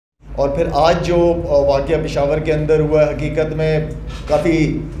और फिर आज जो वाक़या पेशावर के अंदर हुआ है, हकीकत में काफ़ी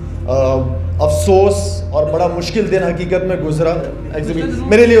अफसोस और बड़ा मुश्किल दिन हकीकत में गुजरा।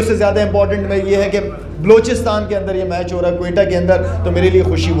 मेरे लिए उससे ज़्यादा इम्पॉर्टेंट में ये है कि बलूचिस्तान के अंदर ये मैच हो रहा है, क्वेटा के अंदर, तो मेरे लिए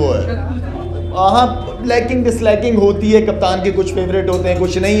खुशी वो है। हाँ, लाइकिंग डिसलाइकिंग होती है, कप्तान के कुछ फेवरेट होते हैं,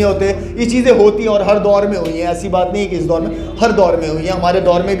 कुछ नहीं होते, ये चीज़ें होती हैं और हर दौर में हुई हैं। ऐसी बात नहीं है कि इस दौर में, हर दौर में हुई है, हमारे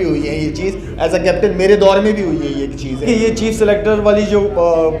दौर में भी हुई है ये चीज़। एज अ कैप्टन मेरे दौर में भी हुई है ये चीज़ है। ये चीफ सेलेक्टर वाली जो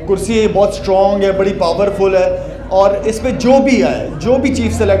कुर्सी है बहुत स्ट्रॉन्ग है, बड़ी पावरफुल है, और इस पर जो भी आए, जो भी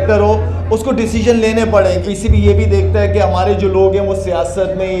चीफ सेलेक्टर हो, उसको डिसीजन लेने पड़े। किसी भी ये भी देखता है कि हमारे जो लोग हैं वो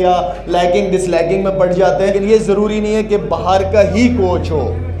सियासत में या लाइकिंग डिसलाइकिंग में पड़ जाते हैं, लेकिन ये ज़रूरी नहीं है कि बाहर का ही कोच हो।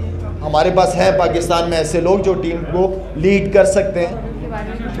 हमारे पास है पाकिस्तान में ऐसे लोग जो टीम को लीड कर सकते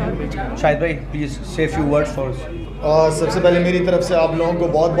हैं। शाहिद भाई प्लीज़ से फ्यू वर्ड्स फॉर सबसे पहले मेरी तरफ से आप लोगों को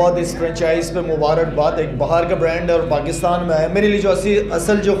बहुत बहुत इस फ्रेंचाइज पे मुबारकबाद। एक बाहर का ब्रांड है और पाकिस्तान में है। मेरे लिए जो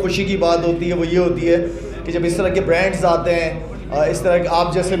असल जो खुशी की बात होती है वो ये होती है कि जब इस तरह के ब्रांड्स आते हैं, इस तरह के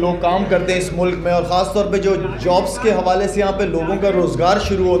आप जैसे लोग काम करते हैं इस मुल्क में, और ख़ास तौर पे जो जॉब्स के हवाले से यहाँ पे लोगों का रोज़गार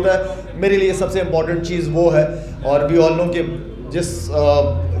शुरू होता है, मेरे लिए सबसे इम्पॉर्टेंट चीज़ वो है। और वी ऑल नो कि जिस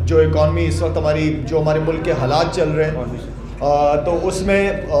जो इकॉनमी इस वक्त हमारे मुल्क के हालात चल रहे हैं, तो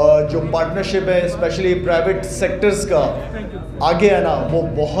उसमें जो पार्टनरशिप है स्पेशली प्राइवेट सेक्टर्स का आगे आना वो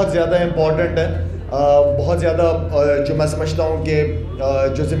बहुत ज़्यादा इम्पॉर्टेंट है। बहुत ज़्यादा जो मैं समझता हूँ कि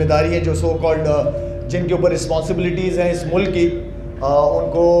जो जिम्मेदारी है, जो सो कॉल्ड जिनके ऊपर रिस्पॉन्सिबिलिटीज़ हैं इस मुल्क की,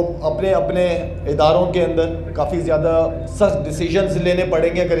 उनको अपने अपने इदारों के अंदर काफ़ी ज़्यादा सख्त डिसीजंस लेने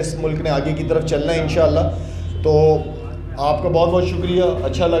पड़ेंगे अगर इस मुल्क ने आगे की तरफ चलना है इंशाअल्लाह। तो आपका बहुत बहुत शुक्रिया,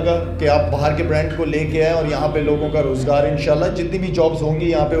 अच्छा लगा कि आप बाहर के ब्रांड को लेके आए और यहाँ पे लोगों का रोज़गार इंशाल्लाह जितनी भी जॉब्स होंगी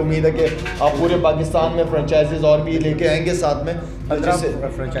यहाँ पे, उम्मीद है कि आप पूरे पाकिस्तान में फ्रेंचाइजीज़ और भी लेके आएंगे साथ में।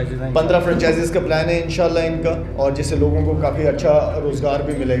 15 फ्रेंचाइजीज़ का प्लान है इंशाल्लाह इनका, और जिससे लोगों को काफ़ी अच्छा रोज़गार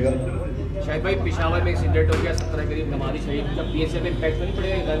भी मिलेगा। शाहिद भाई, पेशावर में एक्सीडेंट हो गया, 17 करीब नमाज़ी शहीद, मतलब पीएसए पे इम्पैक्ट तो नहीं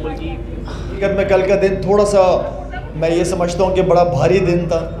पड़ेगा गैर मुल्की? हकीकत में कल का दिन थोड़ा सा मैं ये समझता हूँ कि बड़ा भारी दिन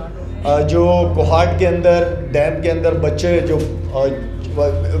था। जो कोहाट के अंदर डैम के अंदर बच्चे जो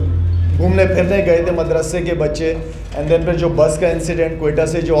घूमने फिरने गए थे, मदरसे के बच्चे, एंड देन फिर जो बस का इंसिडेंट क्वेटा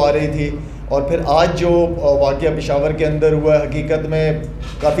से जो आ रही थी, और फिर आज जो वाक़या पेशावर के अंदर हुआ है, हकीकत में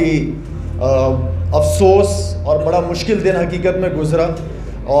काफ़ी अफसोस और बड़ा मुश्किल दिन हकीकत में गुजरा।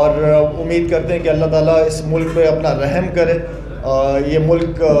 और उम्मीद करते हैं कि अल्लाह ताला इस मुल्क पे अपना रहम करे। ये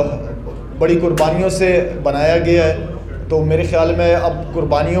मुल्क बड़ी कुर्बानियों से बनाया गया है, तो मेरे ख्याल में अब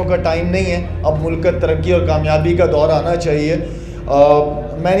कुर्बानियों का टाइम नहीं है, अब मुल्क का तरक्की और कामयाबी का दौर आना चाहिए।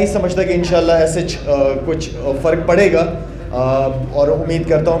 मैं नहीं समझता कि इंशाल्लाह ऐसे कुछ फ़र्क पड़ेगा, और उम्मीद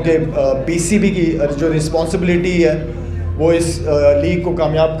करता हूँ कि पीसीबी की जो रिस्पॉन्सिबिलिटी है वो इस लीग को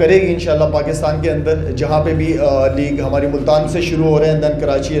कामयाब करेगी इंशाल्लाह पाकिस्तान के अंदर, जहाँ पे भी लीग हमारी मुल्तान से शुरू हो रहे हैं, दैन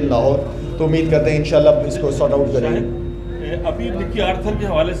कराची एंड लाहौर, तो उम्मीद करते हैं इंशाल्लाह इसको सॉर्ट आउट करेंगे। अभी मिकी आर्थर के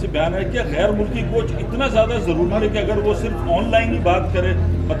हवाले से बयान है कि गैर मुल्की कोच इतना ज़्यादा ज़रूरी है कि अगर वो सिर्फ ऑनलाइन ही बात करे,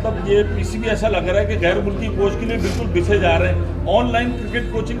 मतलब ये पीसीबी ऐसा लग रहा है कि गैर मुल्की कोच के लिए बिल्कुल बिछे जा रहे हैं। ऑनलाइन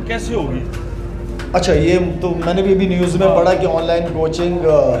क्रिकेट कोचिंग कैसे होगी? अच्छा, ये तो मैंने भी न्यूज़ में पढ़ा कि ऑनलाइन कोचिंग,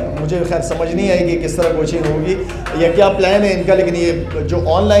 मुझे खैर समझ नहीं आई कि किस तरह कोचिंग होगी या क्या प्लान है इनका, लेकिन ये जो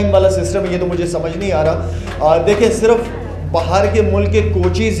ऑनलाइन वाला सिस्टम है ये तो मुझे समझ नहीं आ रहा। देखिए, सिर्फ बाहर के मुल्क के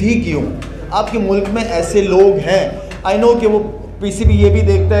कोचेज़ ही क्यों, आपके मुल्क में ऐसे लोग हैं। आई नो कि वो पीसीबी ये भी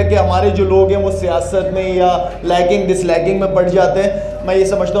देखता है कि हमारे जो लोग हैं वो सियासत में या लाइकिंग डिसलाइकिंग में पड़ जाते हैं। मैं ये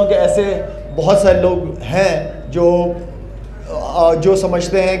समझता हूँ कि ऐसे बहुत सारे लोग हैं जो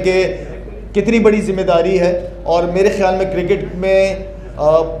समझते हैं कि कितनी बड़ी जिम्मेदारी है, और मेरे ख्याल में क्रिकेट में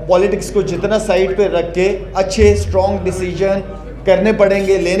पॉलिटिक्स को जितना साइड पे रख के अच्छे स्ट्रॉन्ग डिसीजन करने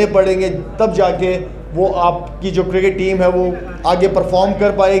पड़ेंगे, लेने पड़ेंगे, तब जाके वो आपकी जो क्रिकेट टीम है वो आगे परफॉर्म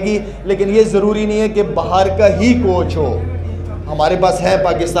कर पाएगी। लेकिन ये ज़रूरी नहीं है कि बाहर का ही कोच हो। हमारे पास है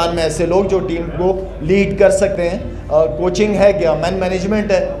पाकिस्तान में ऐसे लोग जो टीम को लीड कर सकते हैं। कोचिंग है क्या, मैन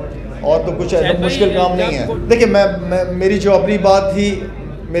मैनेजमेंट है, और तो कुछ ऐसा मुश्किल काम नहीं है। देखिए, मेरी जो अपनी बात थी,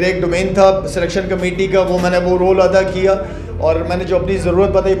 मेरा एक डोमेन था सिलेक्शन कमेटी का, वो मैंने वो रोल अदा किया, और मैंने जो अपनी ज़रूरत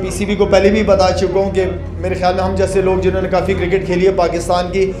बताई पीसीबी को पहले भी बता चुका हूँ कि मेरे ख्याल में हम जैसे लोग जिन्होंने काफ़ी क्रिकेट खेली है पाकिस्तान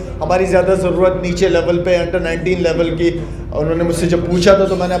की, हमारी ज़्यादा ज़रूरत नीचे लेवल पे अंडर 19 लेवल की। उन्होंने मुझसे जब पूछा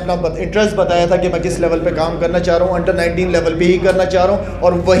तो मैंने अपना इंटरेस्ट बताया था कि मैं किस लेवल पे काम करना चाह रहा हूँ, अंडर 19 लेवल पे ही करना चाह रहा हूँ,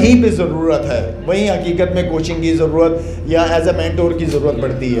 और वहीं पे ज़रूरत है, वहीं हकीकत में कोचिंग की ज़रूरत या एज ए मेंटोर की ज़रूरत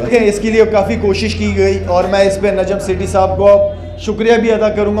पड़ती है। इसके लिए काफ़ी कोशिश की गई, और मैं इस पर नजम सिटी साहब को शुक्रिया भी अदा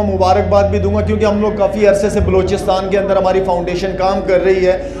करूँगा, मुबारकबाद भी दूंगा, क्योंकि हम लोग काफ़ी अरसे से बलूचिस्तान के अंदर हमारी फाउंडेशन काम कर रही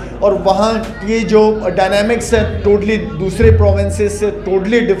है, और वहाँ की जो डायनामिक्स है टोटली दूसरे प्रोविंसेस से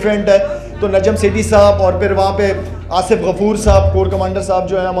टोटली डिफरेंट है। तो नजम सिटी साहब और फिर वहाँ पे आसिफ गफूर साहब कोर कमांडर साहब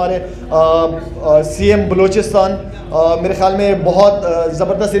जो है हमारे CM बलूचिस्तान, मेरे ख्याल में बहुत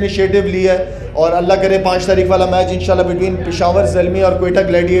ज़बरदस्त इनिशिएटिव लिया है और अल्लाह करे 5 तारीख वाला मैच इंशाल्लाह बिटवीन पेशावर ज़ल्मी और क्वेटा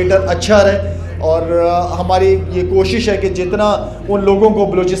ग्लैडिएटर अच्छा रहे। और हमारी ये कोशिश है कि जितना उन लोगों को,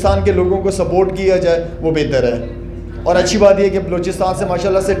 बलूचिस्तान के लोगों को सपोर्ट किया जाए वो बेहतर है। और अच्छी बात यह है कि बलूचिस्तान से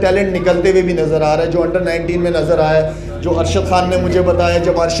माशाल्लाह से टैलेंट निकलते हुए भी नज़र आ रहा है, जो अंडर 19 में नज़र आया है, जो अरशद खान ने मुझे बताया।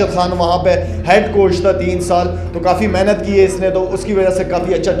 जब अरशद खान वहाँ पे हेड कोच था 3 साल, तो काफ़ी मेहनत की है इसने, तो उसकी वजह से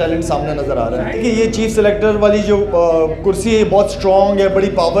काफ़ी अच्छा टैलेंट सामने नज़र आ रहा है। देखिए ये चीफ सेलेक्टर वाली जो कुर्सी है बहुत स्ट्रॉन्ग है,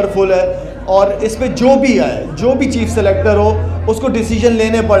 बड़ी पावरफुल है और इस पर जो भी आए, जो भी चीफ सेलेक्टर हो उसको डिसीजन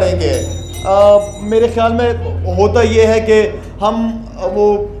लेने पड़ेंगे। मेरे ख्याल में होता ये है कि हम वो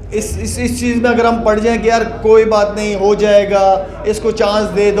इस चीज़ में अगर हम पड़ जाएं कि यार कोई बात नहीं, हो जाएगा, इसको चांस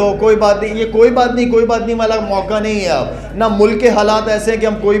दे दो, कोई बात नहीं, ये कोई बात नहीं वाला मौका नहीं है। अब ना मुल्क के हालात ऐसे हैं कि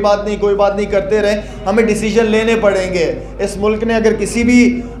हम कोई बात नहीं करते रहें, हमें डिसीजन लेने पड़ेंगे। इस मुल्क ने अगर किसी भी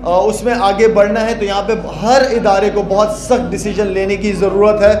उसमें आगे बढ़ना है तो यहाँ पे हर इदारे को बहुत सख्त डिसीजन लेने की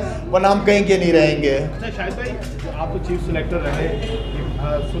ज़रूरत है, वरना हम कहीं के नहीं रहेंगे। शाहिद भाई, आप तो चीफ सेलेक्टर रहे,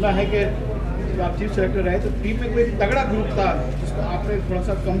 सुना है कि जब आप चीफ सेलेक्टर रहे तो टीम में कोई तगड़ा ग्रुप था जिसको आपने थोड़ा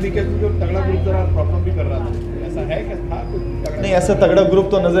सा कम भी किया क्योंकि वो तगड़ा ग्रुप जरा प्रॉब्लम भी कर रहा था, ऐसा है क्या था? नहीं, ऐसा तगड़ा ग्रुप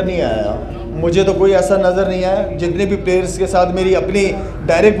तो नज़र नहीं आया मुझे, तो कोई ऐसा नज़र नहीं आया। जितने भी प्लेयर्स के साथ मेरी अपनी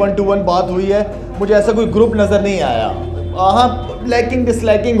डायरेक्ट 1-to-1 बात हुई है, मुझे ऐसा कोई ग्रुप नज़र नहीं आया। हाँ, लाइकिंग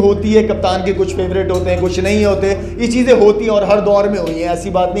डिसलाइकिंग होती है, कप्तान के कुछ फेवरेट होते हैं, कुछ नहीं होते, ये चीज़ें होती हैं और हर दौर में हुई हैं। ऐसी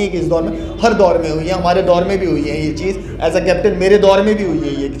बात नहीं है कि इस दौर में, हर दौर में हुई है, हमारे दौर में भी हुई है ये चीज़, एज अ कैप्टन मेरे दौर में भी हुई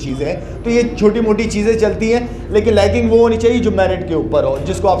है ये चीज़ें। तो ये छोटी मोटी चीज़ें चलती हैं, लेकिन लाइकिंग वो होनी चाहिए जो मेरिट के ऊपर हो,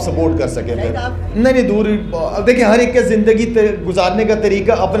 जिसको आप सपोर्ट कर सकें। नहीं दूर, देखिए हर एक का ज़िंदगी गुजारने का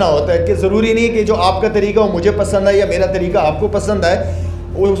तरीका अपना होता है, कि ज़रूरी नहीं है कि जो आपका तरीका वो मुझे पसंद है या मेरा तरीका आपको पसंद है।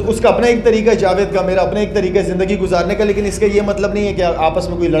 उसका अपना एक तरीका है, जावेद का, मेरा अपना एक तरीका है ज़िंदगी गुजारने का, लेकिन इसका ये मतलब नहीं है कि आपस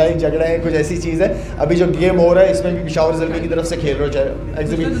में कोई लड़ाई झगड़ा है, कुछ ऐसी चीज़ है। अभी जो गेम हो रहा है इसमें भी पेशावर ज़ल्मी की तरफ से खेल रहे हो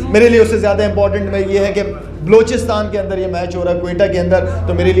एग्जीबिट, मेरे लिए उससे ज़्यादा इंपॉर्टेंट में ये है कि बलूचिस्तान के अंदर ये मैच हो रहा है, क्वेटा के अंदर,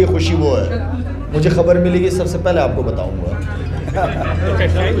 तो मेरे लिए खुशी वो है। मुझे खबर मिलेगी सबसे पहले आपको बताऊँगा।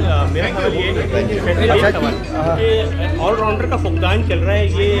 मेरा सवाल ये ऑलराउंडर का फुकदान चल रहा है,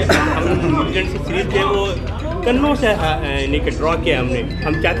 ये हम न्यूजीलैंड से सीरीज थे वो कन्नों से नहीं कि ड्रॉ किया हमने,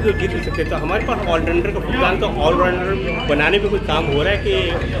 हम चाहते तो जीत भी सकते, तो हमारे पास ऑलराउंडर का फुकदान, तो ऑलराउंडर बनाने में कोई काम हो रहा है कि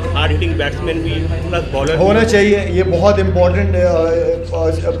हार्ड हिटिंग बैट्समैन भी प्लस बॉलर होना चाहिए। ये बहुत इंपॉर्टेंट,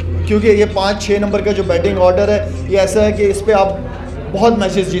 क्योंकि ये 5-6 नंबर का जो बैटिंग ऑर्डर है, ये ऐसा है कि इस पर आप बहुत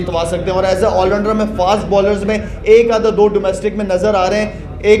मैचेस जीतवा सकते हैं। और एज ए ऑलराउंडर में फास्ट बॉलर्स में एक आधा 2 डोमेस्टिक में नज़र आ रहे हैं,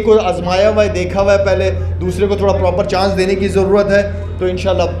 एक को आजमाया हुआ है, देखा हुआ है पहले, दूसरे को थोड़ा प्रॉपर चांस देने की ज़रूरत है। तो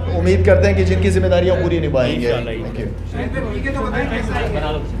इंशाल्लाह उम्मीद करते हैं कि जिनकी जिम्मेदारियाँ पूरी निभाएंगे।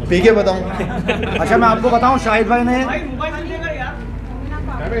 पीके बताऊँ? अच्छा मैं आपको बताऊँ, शाहिद भाई ने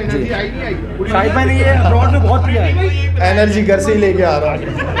ये अब्रॉड में बहुत किया है, एनर्जी घर से ही लेके आ रहा हूँ।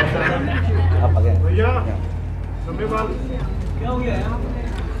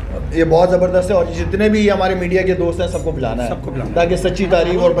 ये बहुत ज़बरदस्त है और जितने भी हमारे मीडिया के दोस्त हैं सबको बुलाना है, ताकि सच्ची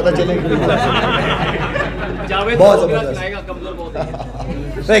तारीफ और पता चले। बहुत ज़बरदस्त,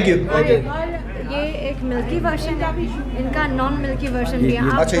 थैंक यू। ये एक मिल्की वर्जन है, इनका नॉन मिल्की वर्जन भी है।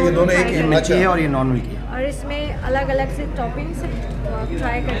 अच्छा, ये दोनों एक ही मिल्की है और ये नॉन मिल्की है, और इसमें अलग अलग से टॉपिंग्स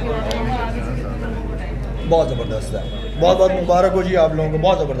ट्राई करके बहुत ज़बरदस्त है। बहुत बहुत मुबारक हो जी आप लोगों को,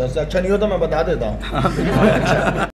 बहुत ज़बरदस्त है। अच्छा नहीं होता मैं बता देता हूँ।